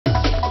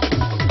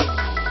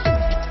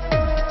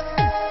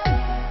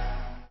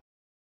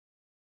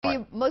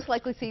most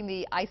likely seen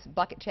the ice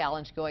bucket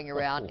challenge going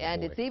around,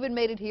 and it's even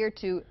made it here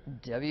to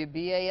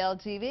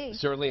WBAL-TV.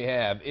 Certainly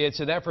have. It's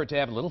an effort to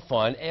have a little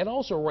fun and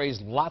also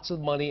raise lots of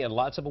money and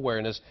lots of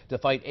awareness to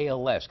fight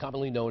ALS,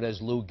 commonly known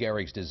as Lou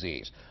Gehrig's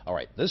disease. All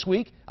right, this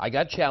week I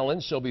got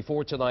challenged, so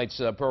before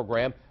tonight's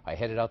program, I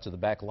headed out to the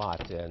back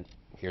lot, and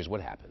here's what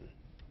happened.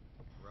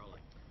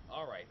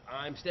 All right,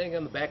 I'm standing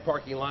on the back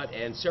parking lot,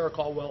 and Sarah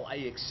Caldwell, I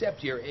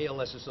accept your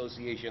ALS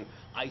Association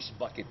Ice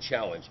Bucket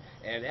Challenge.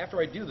 And after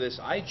I do this,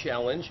 I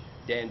challenge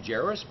Dan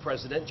Jarris,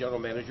 President, General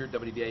Manager,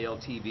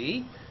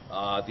 WBAL-TV,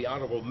 the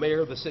Honorable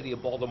Mayor of the City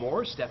of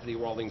Baltimore, Stephanie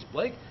Rawlings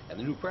Blake, and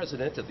the new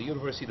President of the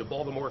University of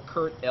Baltimore,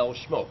 Kurt L.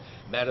 Schmoke.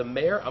 Madam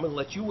Mayor, I'm going to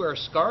let you wear a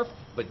scarf,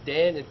 but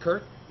Dan and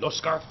Kurt, no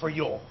scarf for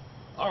you.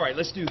 All right,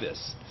 let's do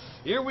this.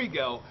 Here we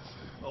go.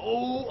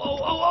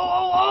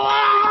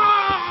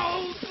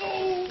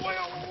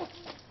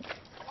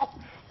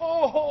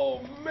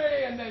 Oh,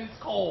 man, that is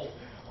cold.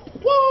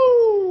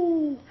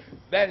 Woo!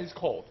 That is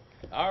cold.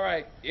 All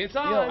right, it's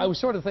on. You know, I was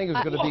sort of thinking it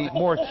was going to be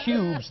more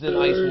cubes than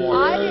ice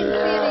water. I didn't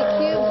see any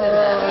cubes in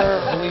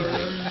that. Believe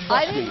me.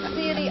 I didn't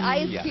see any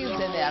ice cubes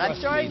in that. I'm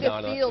starting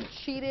to feel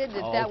cheated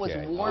that that was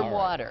warm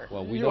water.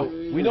 Well, we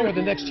know where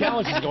the next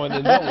challenge is going,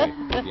 then, don't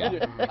we?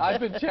 Yeah. I've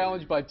been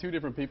challenged by two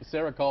different people.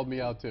 Sarah called me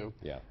out too.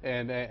 Yeah.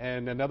 And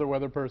another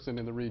weather person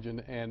in the region,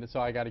 and so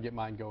I got to get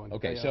mine going.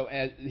 Okay, so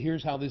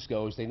here's how this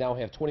goes. They now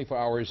have 24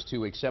 hours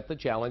to accept the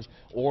challenge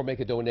or make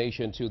a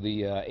donation to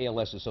the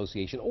ALS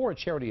Association or a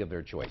charity of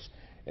their choice.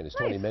 And as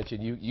Tony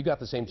mentioned, you got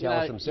the same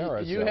challenge from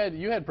Sarah.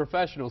 You had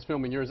professionals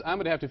filming yours. I'm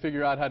going to have to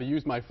figure out how to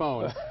use my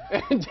phone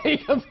and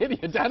take a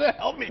video. Donna,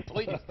 help me,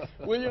 please.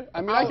 Will you? I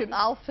mean,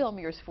 I'll film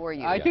yours for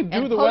you. I could do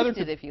and the post weather.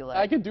 It if you like.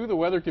 I could do the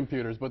weather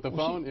computers, but the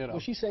phone, you know.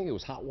 Was she saying it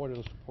was hot water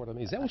to support on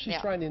me? Is that what she's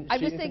trying to? I'm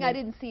just saying I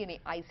didn't see any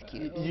ice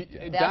cubes.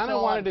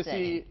 Donna wanted to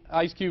see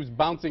ice cubes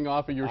bouncing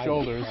off of your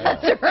shoulders.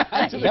 That's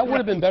right. That would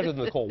have been better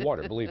than the cold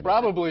water, believe me.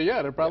 Probably, yeah.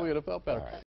 It probably would have felt better.